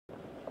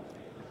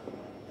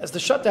As the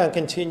shutdown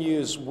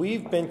continues,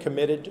 we've been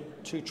committed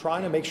to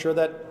trying to make sure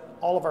that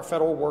all of our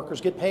federal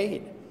workers get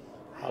paid.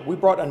 We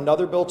brought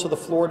another bill to the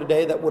floor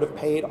today that would have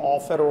paid all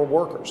federal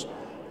workers.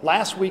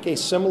 Last week, a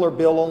similar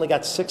bill only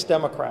got 6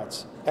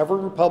 Democrats. Every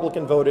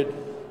Republican voted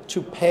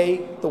to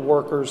pay the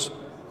workers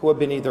who have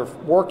been either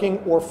working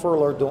or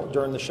furloughed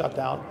during the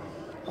shutdown.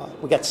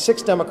 We got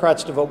 6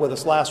 Democrats to vote with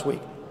us last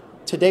week.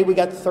 Today, we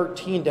got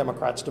 13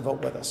 Democrats to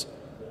vote with us.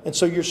 And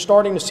so you're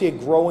starting to see a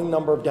growing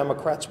number of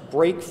Democrats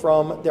break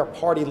from their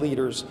party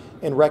leaders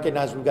and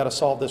recognize we've got to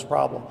solve this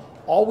problem.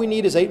 All we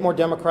need is 8 more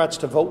Democrats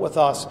to vote with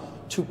us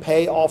to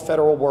pay all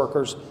federal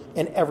workers,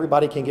 and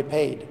everybody can get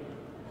paid,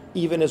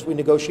 even as we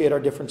negotiate our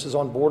differences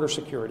on border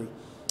security.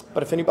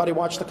 But if anybody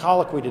watched the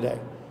colloquy today,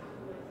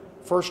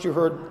 first you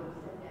heard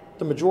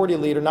the majority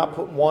leader not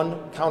put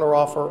one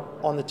counteroffer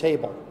on the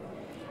table.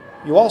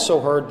 You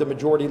also heard the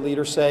majority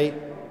leader say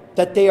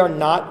that they are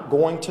not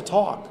going to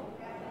talk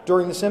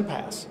during this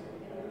impasse.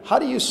 How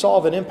do you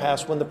solve an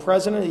impasse when the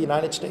President of the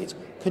United States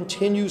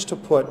continues to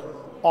put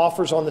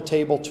offers on the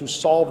table to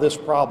solve this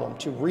problem,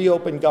 to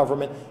reopen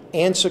government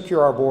and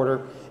secure our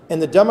border,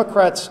 and the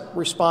Democrats'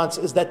 response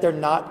is that they're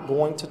not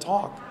going to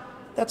talk?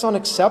 That's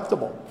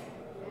unacceptable.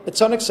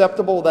 It's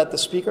unacceptable that the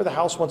Speaker of the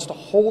House wants to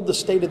hold the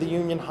State of the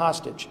Union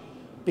hostage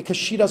because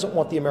she doesn't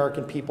want the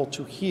American people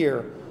to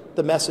hear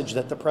the message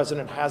that the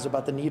President has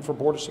about the need for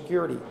border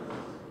security.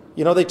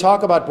 You know, they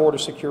talk about border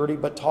security,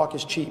 but talk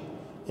is cheap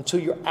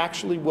until you're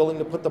actually willing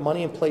to put the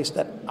money in place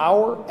that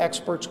our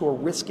experts who are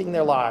risking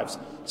their lives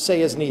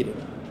say is needed.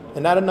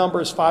 And that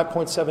number is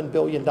 $5.7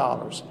 billion.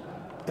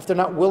 If they're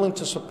not willing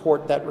to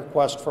support that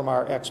request from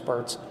our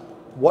experts,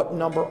 what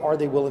number are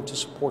they willing to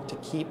support to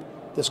keep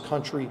this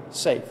country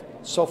safe?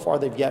 So far,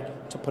 they've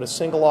yet to put a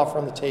single offer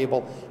on the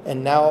table,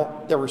 and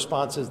now their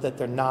response is that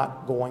they're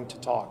not going to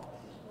talk.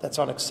 That's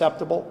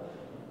unacceptable.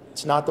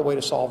 It's not the way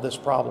to solve this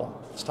problem.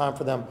 It's time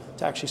for them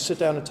to actually sit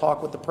down and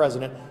talk with the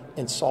President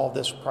and solve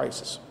this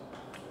crisis.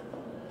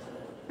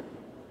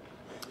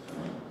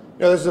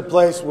 You know, this is a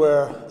place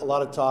where a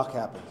lot of talk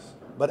happens,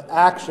 but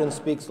action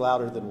speaks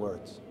louder than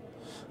words.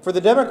 For the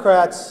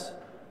Democrats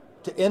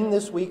to end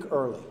this week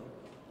early,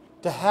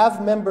 to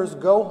have members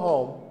go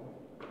home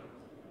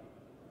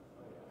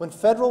when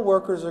federal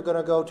workers are going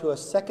to go to a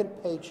second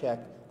paycheck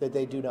that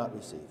they do not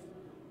receive.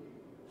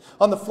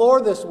 On the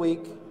floor this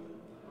week,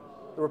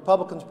 the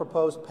Republicans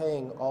proposed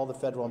paying all the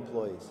federal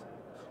employees.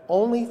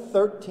 Only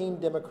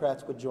 13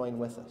 Democrats would join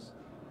with us.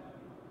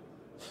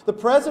 The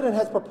President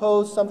has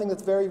proposed something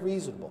that's very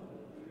reasonable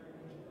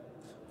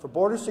for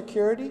border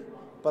security,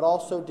 but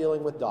also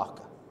dealing with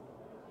DACA.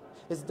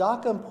 Is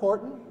DACA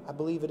important? I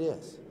believe it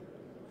is.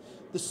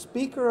 The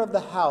Speaker of the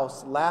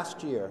House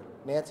last year,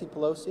 Nancy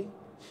Pelosi,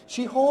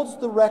 she holds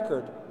the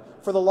record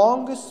for the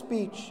longest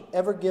speech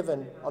ever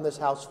given on this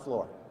House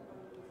floor.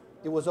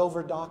 It was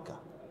over DACA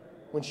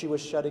when she was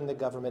shutting the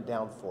government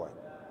down for it.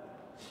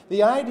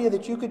 The idea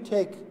that you could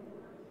take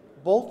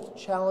both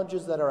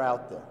challenges that are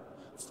out there,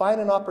 find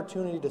an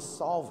opportunity to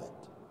solve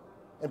it,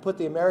 and put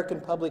the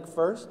American public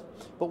first.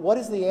 But what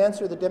is the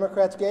answer the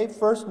Democrats gave?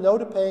 First, no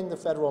to paying the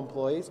federal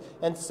employees,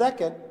 and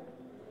second,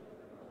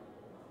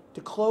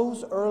 to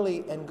close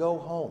early and go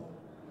home.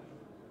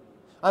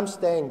 I'm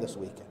staying this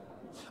weekend.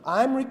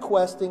 I'm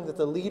requesting that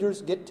the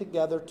leaders get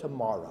together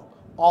tomorrow,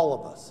 all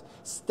of us.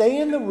 Stay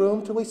in the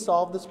room till we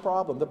solve this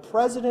problem. The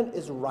President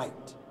is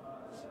right.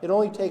 It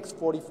only takes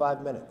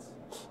 45 minutes.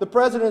 The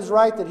President is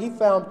right that he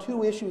found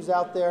 2 issues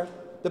out there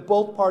that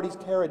both parties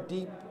care a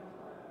deep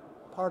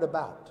part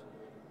about.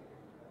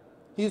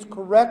 He is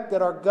correct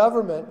that our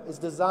government is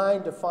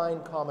designed to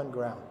find common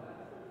ground,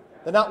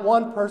 that not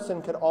one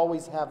person can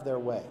always have their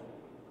way.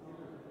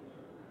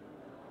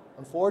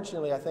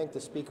 Unfortunately, I think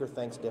the Speaker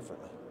thinks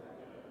differently.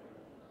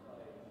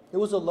 It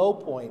was a low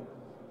point,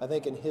 I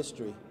think, in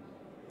history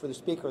for the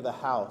Speaker of the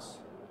House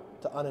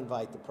to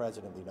uninvite the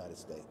President of the United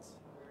States.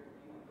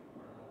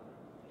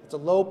 It's a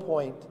low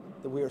point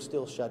that we are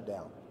still shut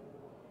down.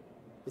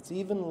 It's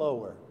even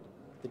lower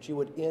that you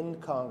would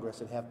end Congress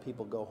and have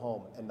people go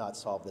home and not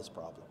solve this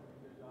problem.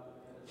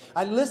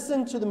 I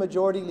listened to the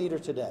majority leader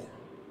today.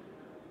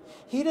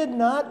 He did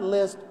not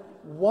list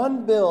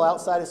one bill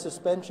outside of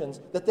suspensions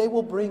that they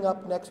will bring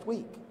up next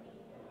week.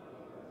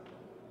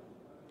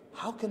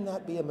 How can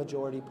that be a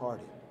majority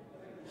party?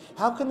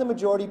 How can the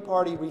majority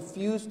party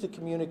refuse to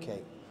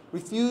communicate,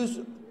 refuse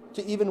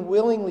to even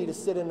willingly to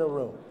sit in a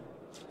room?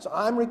 So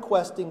I'm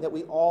requesting that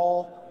we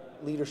all,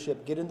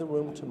 leadership, get in the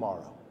room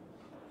tomorrow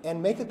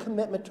and make a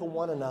commitment to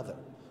one another,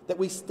 that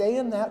we stay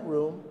in that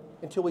room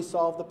until we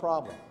solve the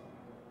problem.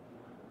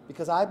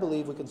 Because I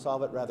believe we can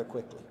solve it rather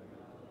quickly.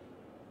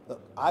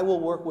 Look, I will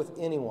work with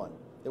anyone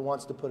that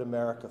wants to put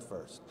America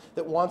first,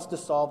 that wants to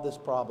solve this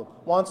problem,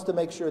 wants to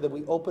make sure that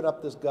we open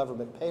up this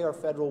government, pay our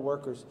federal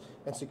workers,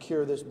 and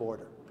secure this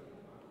border.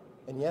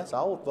 And yes,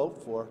 I will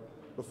vote for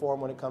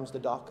reform when it comes to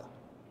DACA.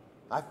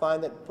 I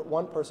find that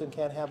one person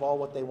can't have all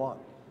what they want,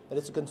 that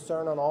it's a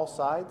concern on all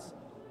sides,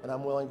 and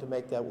I'm willing to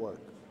make that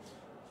work.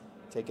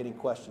 take any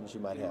questions you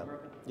might have.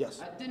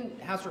 Yes.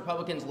 Didn't House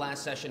Republicans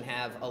last session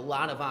have a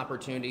lot of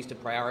opportunities to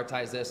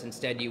prioritize this?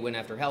 Instead, you went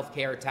after health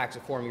care, tax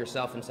reform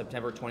yourself in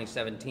September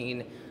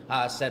 2017,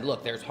 said,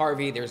 look, there's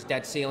Harvey, there's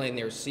debt ceiling,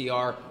 there's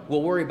CR.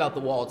 We'll worry about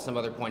the wall at some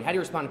other point. How do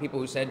you respond to people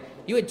who said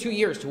you had 2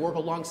 years to work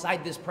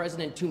alongside this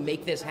president to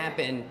make this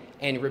happen,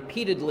 and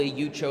repeatedly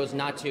you chose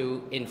not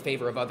to in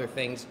favor of other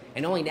things,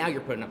 and only now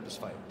you're putting up this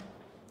fight?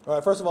 All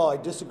right, first of all, I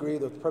disagree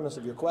with the premise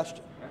of your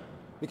question.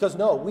 Because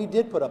no, we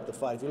did put up the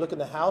fight. If you look in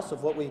the House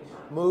of what we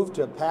moved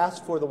to pass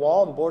for the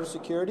wall and border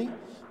security,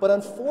 but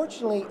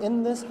unfortunately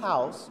in this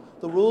House,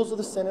 the rules of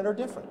the Senate are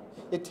different.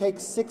 It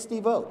takes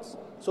 60 votes.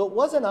 So it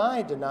wasn't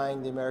I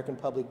denying the American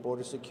public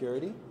border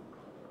security.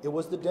 It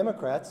was the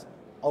Democrats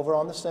over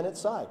on the Senate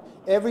side.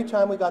 Every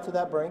time we got to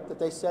that brink that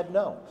they said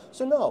no.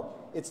 So no,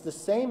 it's the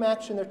same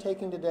action they're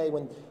taking today.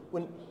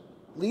 When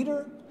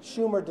Leader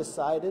Schumer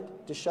decided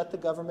to shut the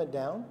government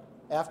down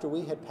after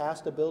we had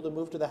passed a bill to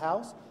move to the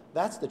House,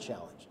 that's the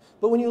challenge.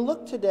 But when you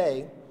look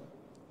today,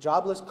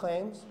 jobless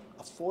claims,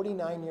 a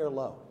 49-year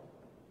low.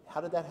 How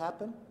did that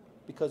happen?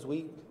 Because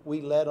we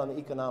led on the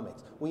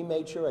economics. We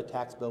made sure a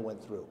tax bill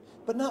went through.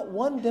 But not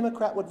one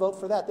Democrat would vote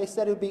for that. They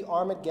said it would be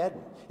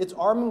Armageddon. It's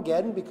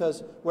Armageddon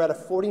because we're at a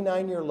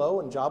 49-year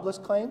low in jobless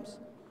claims.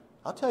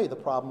 I'll tell you the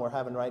problem we're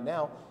having right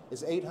now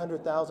is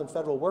 800,000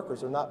 federal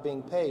workers are not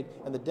being paid,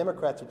 and the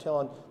Democrats are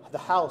telling the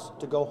House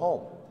to go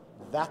home.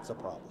 That's a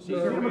problem.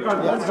 To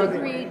what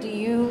degree do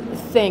you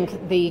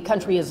think the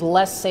country is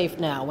less safe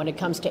now when it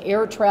comes to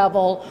air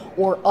travel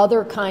or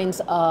other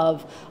kinds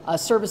of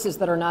services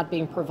that are not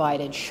being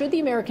provided? Should the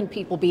American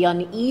people be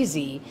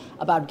uneasy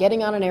about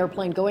getting on an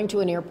airplane, going to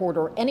an airport,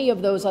 or any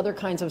of those other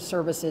kinds of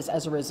services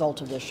as a result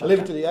of this I shutdown? leave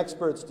it to the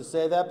experts to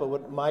say that, but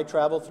what my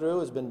travel through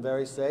has been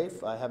very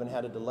safe. I haven't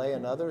had a delay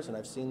in others, and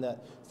I've seen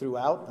that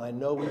throughout. I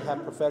know we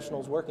have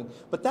professionals working.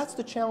 But that's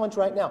the challenge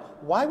right now.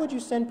 Why would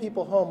you send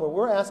people home where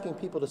we're asking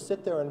people to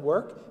sit there and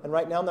work, and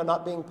right now they're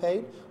not being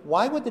paid?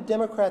 Why would the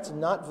Democrats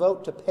not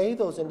vote to pay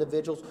those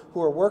individuals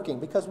who are working?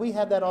 Because we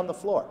had that on the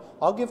floor.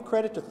 I'll give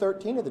credit to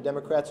 13 of the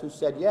Democrats who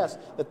said yes,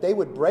 that they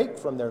would break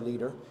from their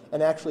leader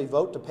and actually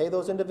vote to pay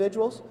those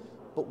individuals.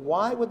 But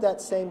why would that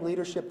same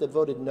leadership that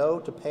voted no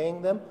to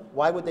paying them,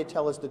 why would they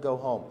tell us to go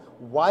home?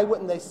 Why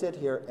wouldn't they sit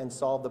here and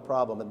solve the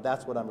problem? And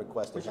that's what I'm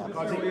requesting.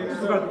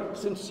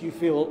 Since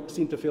you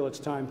seem to feel it's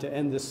time to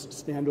end this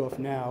standoff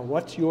now,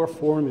 what's your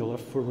formula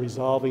for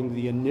resolving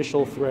the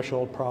initial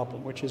threshold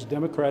problem, which is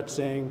Democrats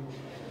saying,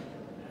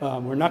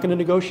 we're not going to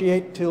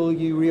negotiate till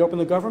you reopen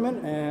the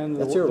government, and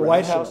the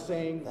White House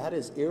saying... That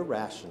is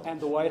irrational.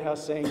 And the White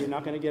House saying you're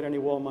not going to get any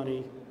wall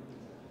money.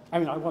 I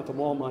mean, I want the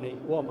wall money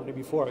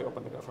before I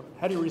open the government.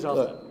 How do you resolve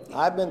that?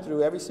 I've been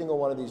through every single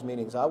one of these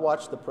meetings. I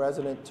watched the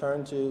president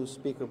turn to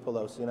Speaker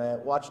Pelosi, and I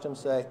watched him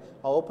say,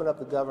 I'll open up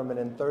the government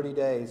in 30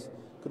 days.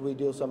 Could we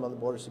do something on the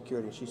border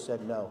security? And she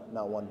said, no,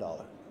 not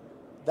 $1.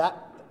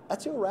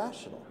 That's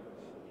irrational.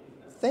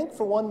 Think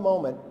for one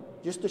moment,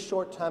 just a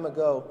short time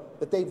ago,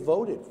 that they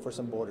voted for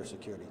some border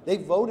security. They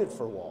voted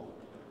for wall.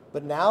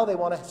 But now they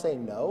want to say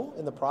no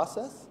in the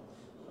process?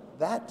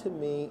 That, to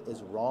me,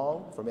 is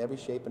wrong from every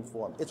shape and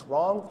form. It's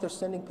wrong that they're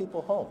sending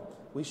people home.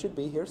 We should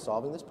be here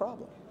solving this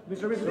problem.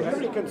 Mr. Bishop, do you have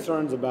any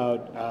concerns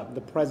about the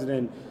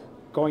president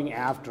going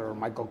after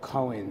Michael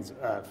Cohen's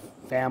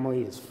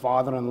family, his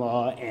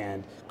father-in-law,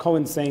 and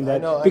Cohen saying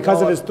that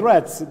because of his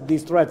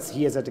threats,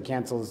 he has had to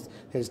cancel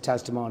his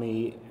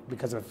testimony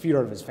because of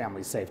fear of his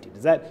family's safety?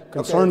 Does that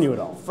concern you at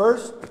all?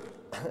 First,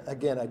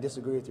 again, I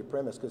disagree with your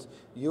premise, because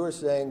you are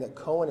saying that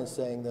Cohen is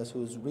saying this,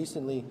 who's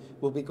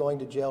will be going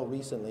to jail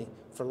recently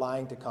for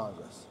lying to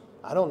Congress.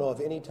 I don't know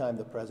of any time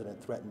the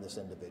president threatened this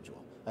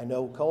individual. I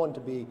know Cohen to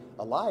be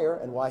a liar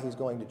and why he's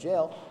going to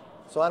jail,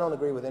 so I don't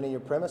agree with any of your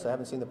premise. I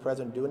haven't seen the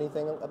president do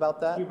anything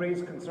about that. He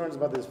raised concerns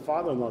about his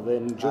father-in-law,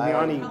 and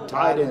Giuliani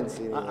tied in.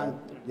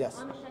 Yes.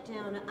 On the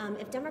shutdown,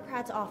 if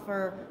Democrats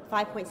offer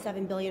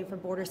 $5.7 billion for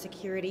border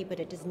security, but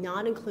it does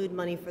not include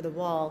money for the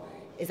wall,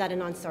 is that a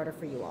non-starter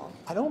for you all?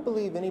 I don't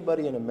believe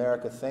anybody in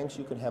America thinks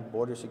you can have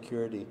border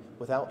security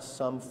without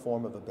some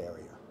form of a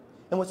barrier.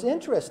 And what's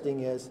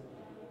interesting is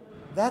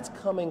that's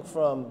coming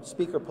from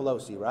Speaker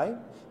Pelosi, right?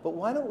 But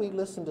why don't we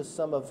listen to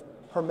some of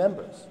her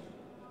members?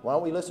 Why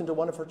don't we listen to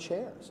one of her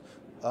chairs?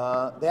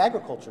 The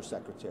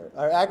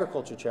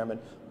Agriculture Chairman,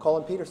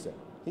 Colin Peterson.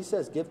 He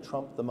says, give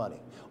Trump the money.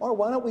 Or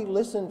why don't we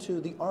listen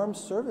to the Armed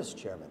Service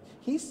Chairman?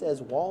 He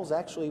says walls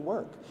actually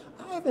work.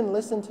 I haven't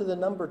listened to the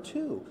number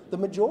two. The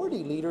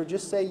majority leader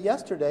just say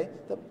yesterday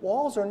that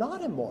walls are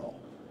not immoral,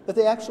 that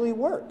they actually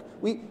work.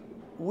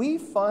 We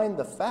find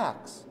the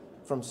facts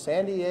from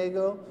San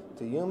Diego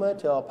to Yuma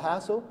to El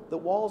Paso that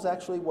walls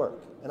actually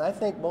work. And I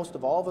think most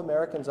of all of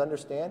Americans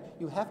understand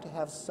you have to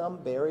have some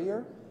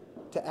barrier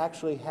to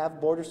actually have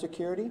border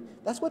security.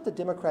 That's what the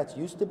Democrats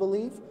used to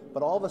believe,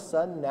 but all of a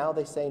sudden now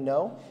they say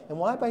no. And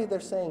why they're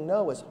saying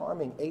no is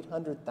harming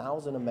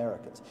 800,000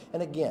 Americans.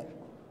 And again,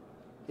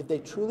 If they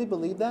truly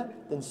believe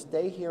that, then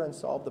stay here and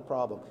solve the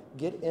problem.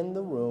 Get in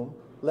the room.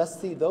 Let's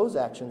see those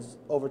actions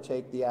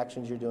overtake the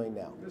actions you're doing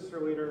now.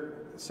 Mr.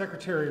 Leader,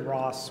 Secretary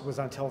Ross was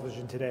on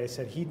television today,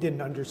 said he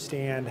didn't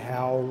understand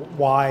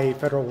why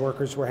federal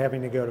workers were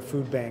having to go to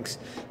food banks.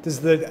 Does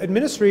the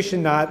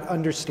administration not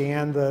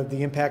understand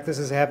the impact this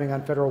is having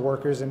on federal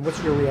workers, and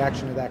what's your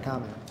reaction to that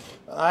comment?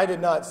 I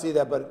did not see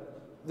that,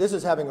 but this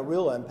is having a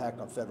real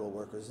impact on federal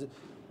workers.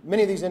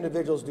 Many of these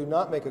individuals do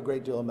not make a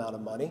great deal amount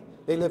of money.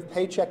 They live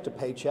paycheck to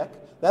paycheck.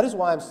 That is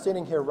why I'm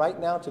sitting here right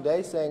now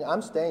today saying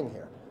I'm staying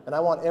here. And I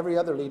want every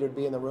other leader to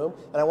be in the room,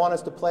 and I want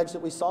us to pledge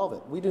that we solve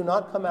it. We do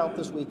not come out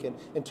this weekend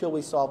until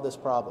we solve this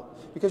problem.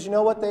 Because you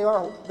know what? They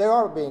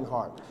are being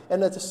harmed.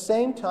 And at the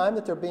same time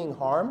that they're being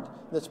harmed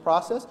in this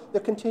process,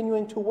 they're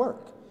continuing to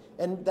work.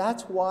 And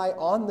that's why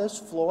on this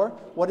floor,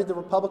 what did the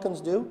Republicans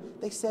do?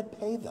 They said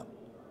pay them.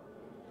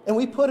 And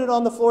we put it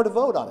on the floor to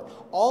vote on it.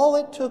 All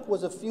it took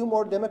was a few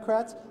more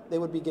Democrats, they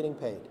would be getting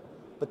paid.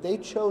 But they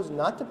chose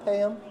not to pay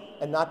them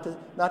and not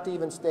to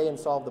even stay and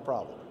solve the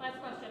problem. Last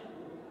question.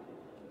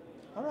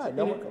 All right,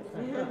 no more.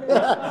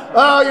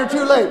 Oh, you're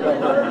too late.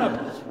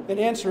 In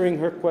answering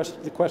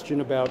the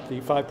question about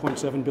the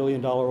 $5.7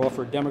 billion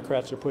offer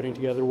Democrats are putting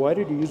together, why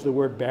did you use the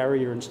word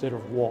barrier instead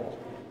of wall?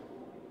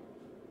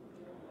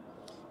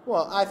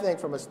 Well, I think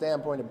from a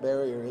standpoint, a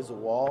barrier is a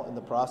wall in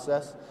the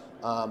process.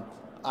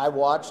 I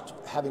watched,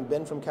 having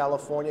been from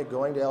California,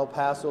 going to El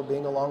Paso,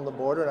 being along the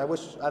border, and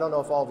I don't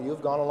know if all of you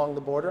have gone along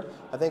the border.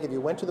 I think if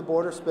you went to the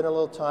border, spent a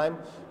little time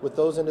with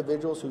those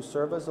individuals who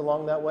serve us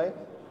along that way,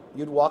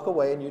 you'd walk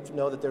away and you'd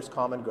know that there's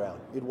common ground.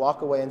 You'd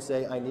walk away and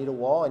say, I need a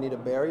wall, I need a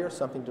barrier,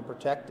 something to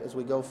protect as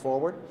we go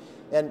forward.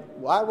 And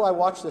what I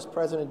watched this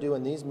president do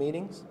in these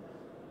meetings,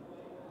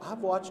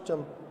 I've watched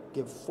him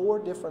give 4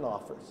 different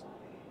offers.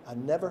 I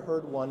never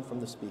heard one from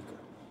the speaker.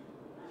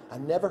 I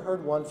never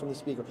heard one from the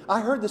speaker.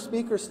 I heard the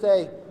speaker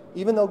say,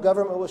 even though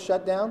government was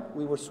shut down,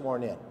 we were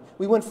sworn in.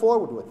 We went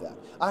forward with that.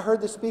 I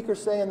heard the speaker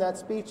say in that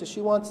speech that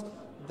she wants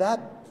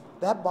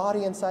that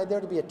body inside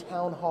there to be a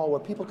town hall where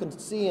people can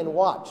see and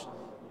watch,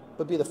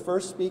 but be the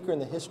first speaker in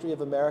the history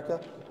of America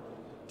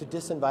to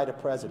disinvite a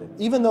president.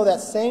 Even though that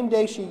same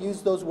day she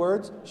used those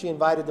words, she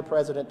invited the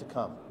president to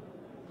come.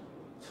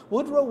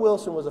 Woodrow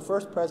Wilson was the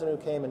first president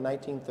who came in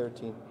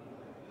 1913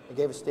 and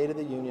gave a State of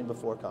the Union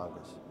before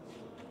Congress.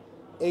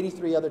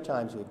 83 other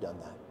times we've done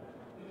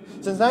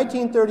that. Since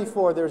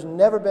 1934, there's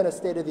never been a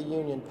State of the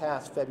Union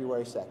past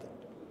February 2nd.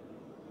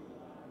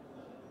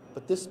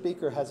 But this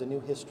speaker has a new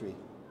history.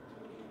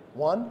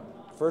 1,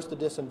 first to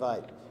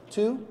disinvite.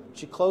 2,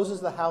 she closes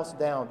the House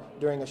down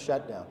during a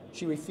shutdown.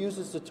 She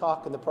refuses to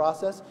talk in the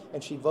process,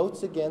 and she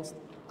votes against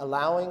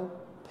allowing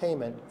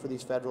payment for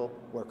these federal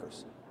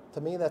workers.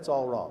 To me, that's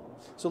all wrong.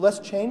 So let's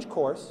change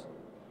course.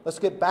 Let's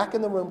get back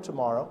in the room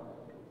tomorrow.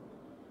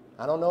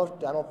 I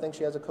don't think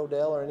she has a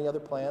Codell or any other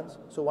plans,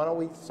 so why don't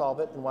we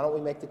solve it, and why don't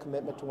we make the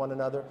commitment to one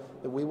another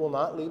that we will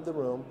not leave the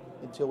room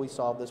until we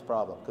solve this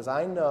problem, because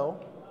I know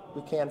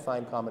we can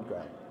find common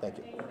ground. Thank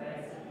you.